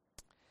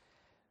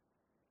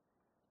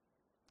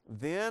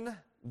 Then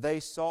they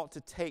sought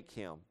to take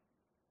him,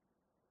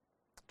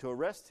 to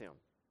arrest him.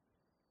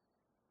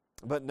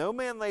 But no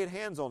man laid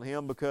hands on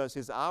him because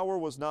his hour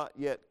was not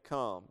yet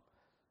come.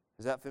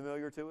 Is that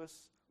familiar to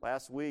us?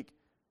 Last week,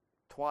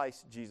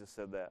 twice Jesus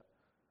said that.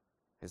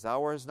 His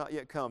hour has not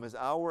yet come. His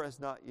hour has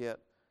not yet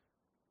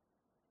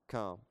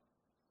come.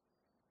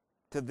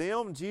 To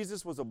them,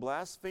 Jesus was a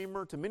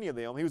blasphemer. To many of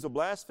them, he was a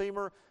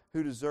blasphemer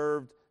who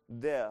deserved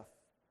death.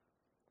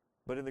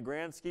 But in the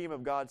grand scheme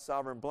of God's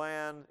sovereign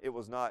plan, it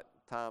was not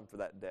time for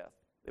that death.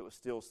 It was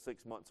still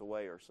 6 months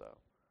away or so.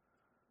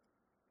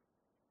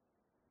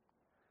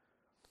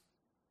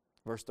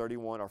 Verse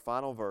 31, our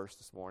final verse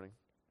this morning.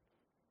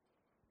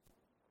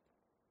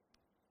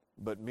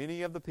 But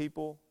many of the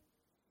people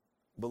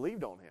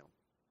believed on him.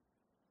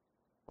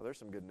 Well, there's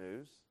some good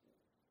news.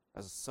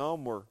 As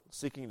some were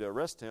seeking to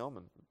arrest him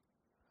and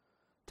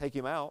take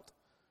him out,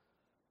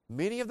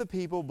 many of the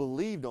people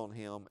believed on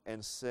him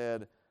and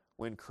said,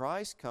 when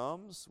Christ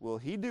comes, will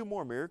he do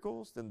more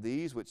miracles than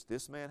these which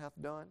this man hath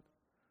done?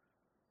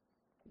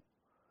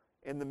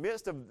 In the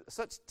midst of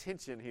such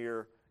tension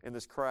here in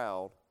this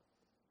crowd,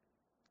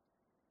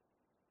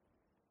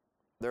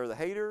 there are the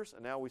haters,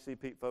 and now we see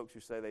folks who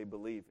say they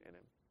believe in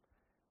him.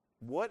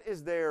 What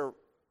is their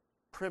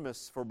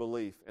premise for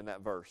belief in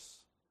that verse?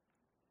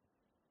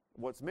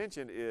 What's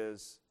mentioned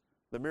is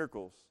the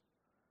miracles.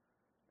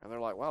 And they're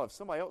like, wow, if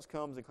somebody else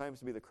comes and claims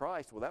to be the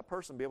Christ, will that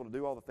person be able to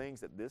do all the things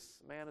that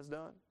this man has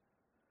done?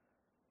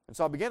 And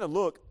so I began to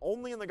look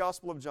only in the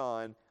Gospel of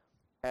John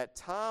at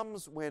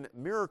times when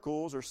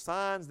miracles or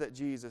signs that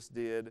Jesus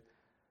did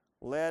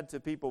led to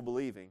people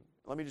believing.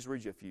 Let me just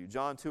read you a few.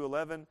 John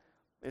 2:11,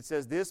 it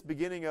says, this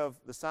beginning of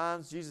the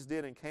signs Jesus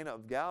did in Cana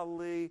of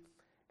Galilee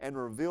and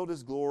revealed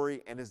his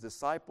glory, and his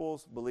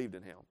disciples believed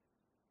in him.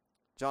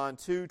 John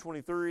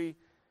 2:23,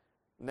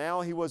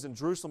 now he was in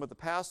Jerusalem at the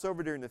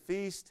Passover during the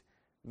feast.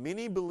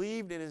 Many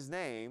believed in his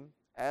name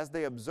as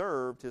they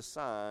observed his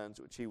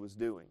signs which he was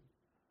doing.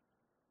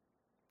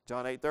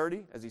 John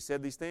 8:30, as he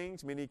said these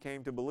things, many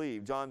came to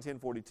believe. John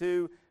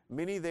 10:42,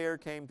 many there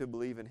came to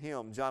believe in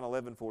him. John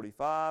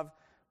 11:45,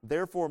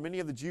 therefore many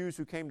of the Jews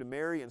who came to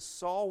Mary and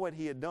saw what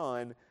he had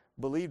done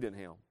believed in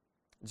him.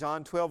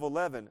 John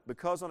 12:11,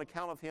 because on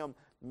account of him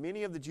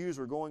many of the Jews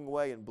were going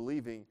away and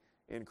believing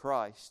in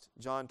Christ.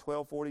 John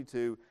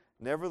 12:42,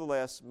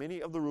 nevertheless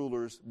many of the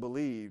rulers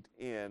believed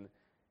in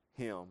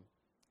him.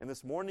 And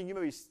this morning you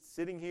may be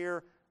sitting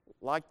here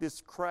like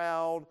this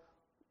crowd,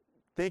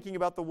 thinking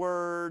about the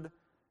Word,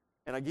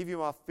 and I give you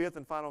my fifth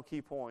and final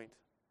key point.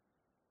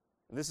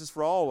 And this is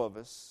for all of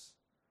us.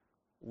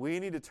 We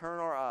need to turn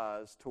our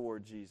eyes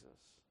toward Jesus.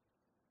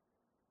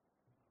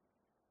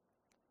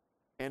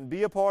 And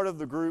be a part of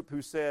the group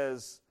who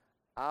says,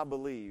 I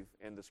believe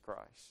in this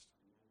Christ.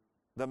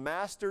 The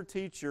master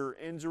teacher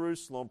in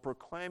Jerusalem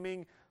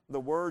proclaiming the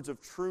words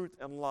of truth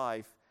and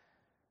life.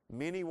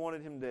 Many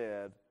wanted him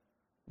dead,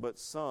 but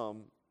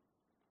some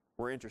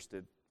were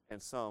interested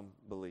and some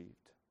believed.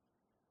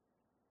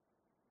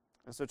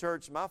 And so,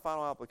 church, my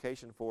final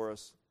application for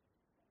us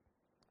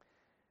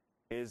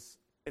is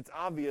it's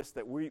obvious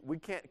that we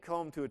can't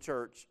come to a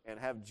church and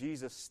have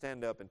Jesus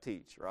stand up and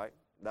teach, right?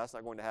 That's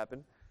not going to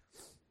happen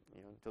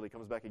until he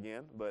comes back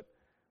again. But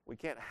we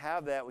can't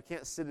have that. We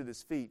can't sit at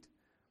his feet.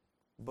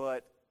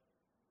 But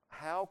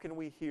how can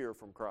we hear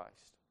from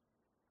Christ?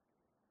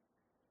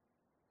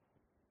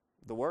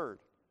 The Word.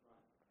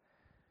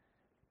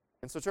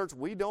 And so, church,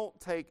 we don't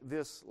take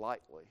this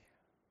lightly.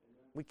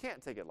 We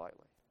can't take it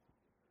lightly.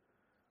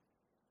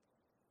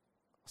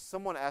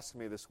 Someone asked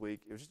me this week,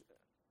 it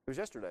was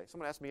yesterday,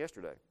 someone asked me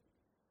yesterday,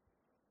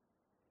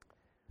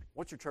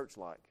 what's your church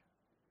like?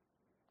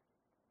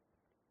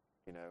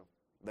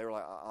 They were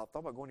like, I thought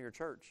about going to your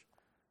church.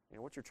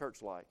 What's your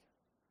church like?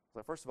 I was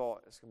like, first of all,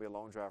 it's going to be a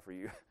long drive for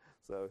you,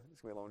 so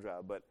it's going to be a long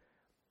drive, but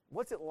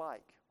what's it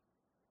like?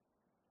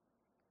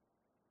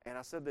 And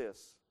I said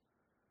this,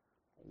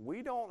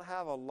 we don't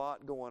have a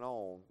lot going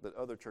on that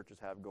other churches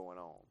have going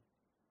on.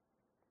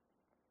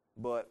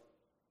 But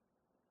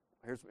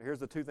here's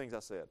the two things I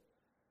said.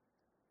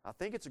 I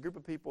think it's a group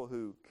of people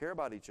who care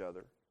about each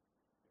other,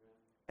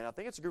 and I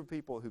think it's a group of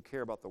people who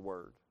care about the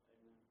Word.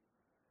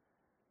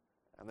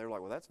 And they were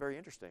like, well, that's very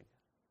interesting.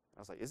 I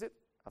was like, is it?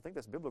 I think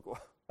that's biblical.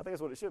 I think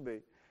that's what it should be.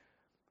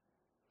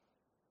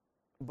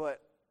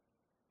 But,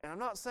 and I'm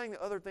not saying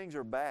that other things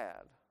are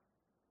bad,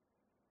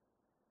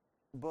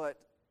 but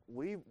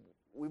we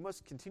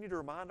must continue to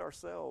remind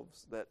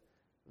ourselves that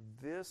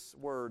this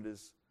Word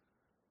is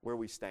where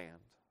we stand.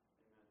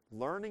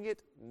 Learning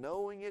it,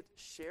 knowing it,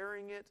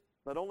 sharing it,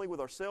 not only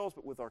with ourselves,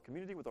 but with our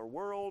community, with our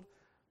world.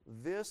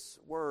 This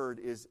Word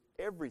is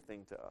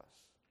everything to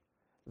us.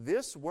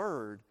 This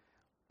Word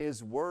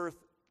is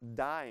worth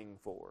dying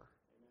for.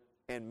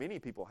 And many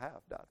people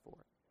have died for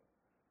it.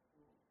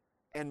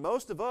 And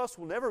most of us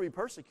will never be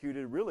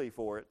persecuted really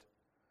for it.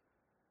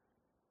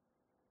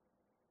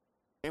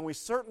 And we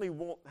certainly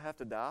won't have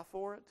to die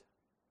for it,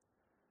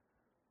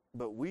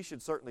 but we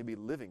should certainly be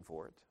living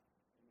for it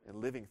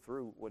and living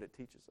through what it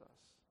teaches us.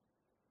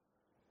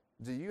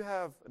 Do you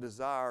have a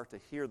desire to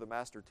hear the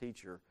Master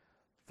Teacher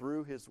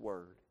through His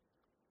Word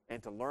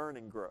and to learn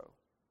and grow?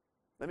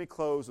 Let me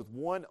close with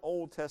one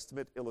Old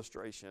Testament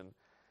illustration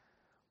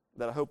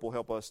that I hope will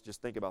help us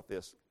just think about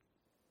this.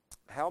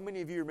 How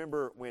many of you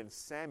remember when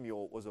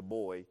Samuel was a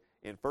boy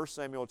in 1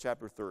 Samuel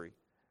chapter 3?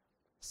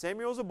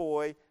 Samuel's a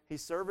boy.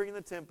 He's serving in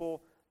the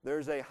temple.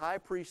 There's a high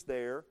priest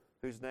there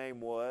whose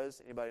name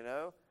was, anybody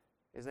know?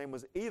 His name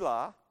was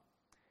Eli.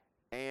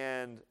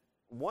 And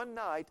one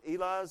night,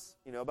 Eli's,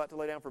 about to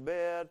lay down for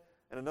bed.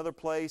 In another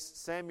place,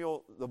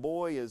 Samuel, the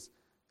boy, is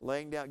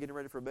laying down, getting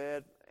ready for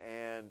bed.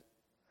 And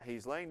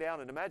he's laying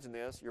down, and imagine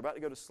this. You're about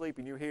to go to sleep,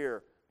 and you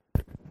hear,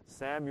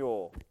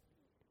 Samuel.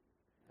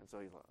 And so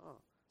he's like, oh.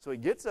 So he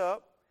gets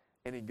up,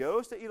 and he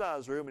goes to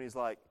Eli's room, and he's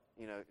like,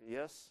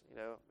 yes,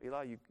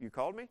 Eli, you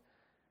called me?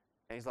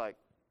 And he's like,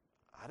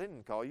 I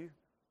didn't call you.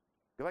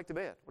 Go back to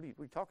bed. What are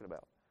you talking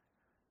about?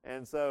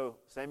 And so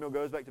Samuel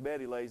goes back to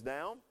bed. He lays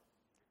down.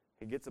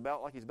 He gets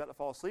about like he's about to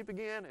fall asleep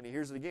again, and he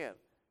hears it again.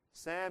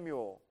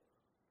 Samuel.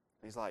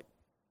 And he's like,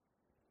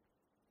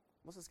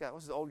 what's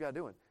this old guy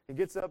doing? He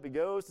gets up. He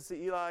goes to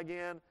see Eli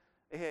again.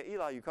 Hey,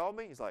 Eli, you called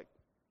me? He's like,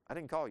 I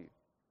didn't call you.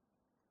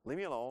 Leave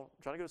me alone.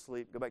 I'm trying to go to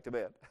sleep. Go back to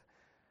bed.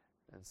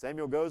 And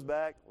Samuel goes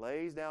back,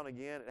 lays down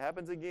again. It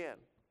happens again.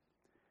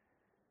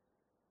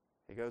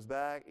 He goes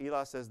back.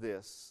 Eli says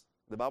this.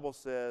 The Bible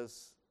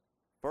says,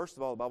 first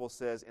of all, the Bible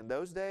says, in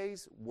those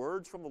days,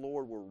 words from the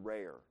Lord were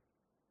rare.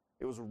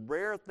 It was a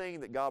rare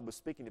thing that God was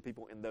speaking to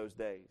people in those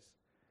days.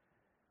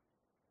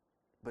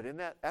 But in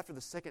that, after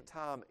the second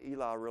time,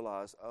 Eli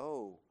realized,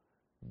 oh,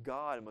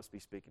 God must be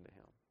speaking to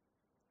him.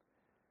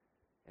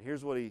 And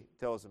here's what he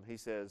tells him. He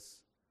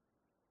says,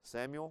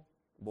 Samuel,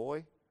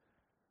 boy,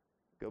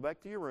 go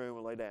back to your room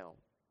and lay down.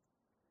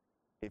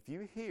 If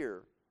you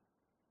hear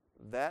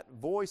that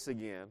voice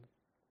again,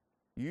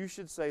 you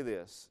should say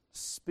this,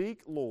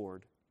 speak,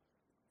 Lord,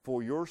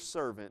 for your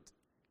servant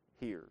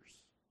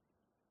hears.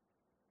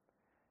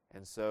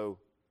 And so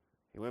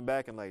he went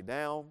back and lay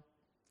down.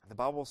 The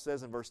Bible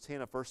says in verse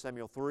 10 of 1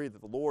 Samuel 3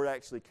 that the Lord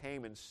actually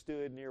came and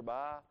stood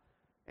nearby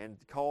and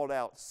called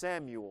out,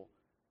 Samuel,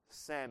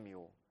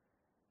 Samuel.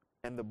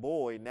 And the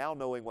boy, now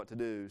knowing what to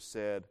do,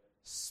 said,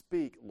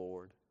 speak,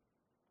 Lord,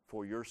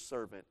 for your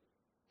servant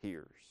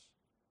hears.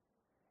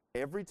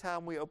 Every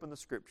time we open the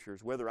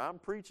Scriptures, whether I'm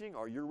preaching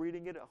or you're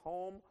reading it at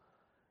home,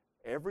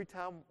 every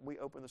time we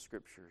open the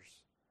Scriptures,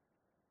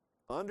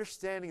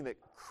 understanding that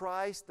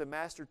Christ, the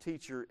Master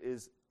Teacher,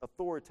 is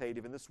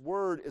authoritative, and this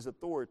Word is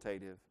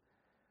authoritative,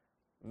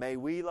 may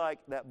we, like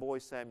that boy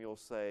Samuel,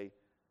 say,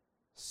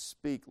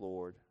 speak,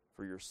 Lord,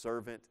 for your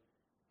servant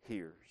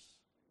hears.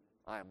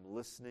 I am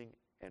listening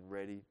and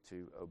ready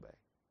to obey.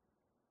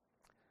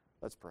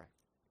 Let's pray.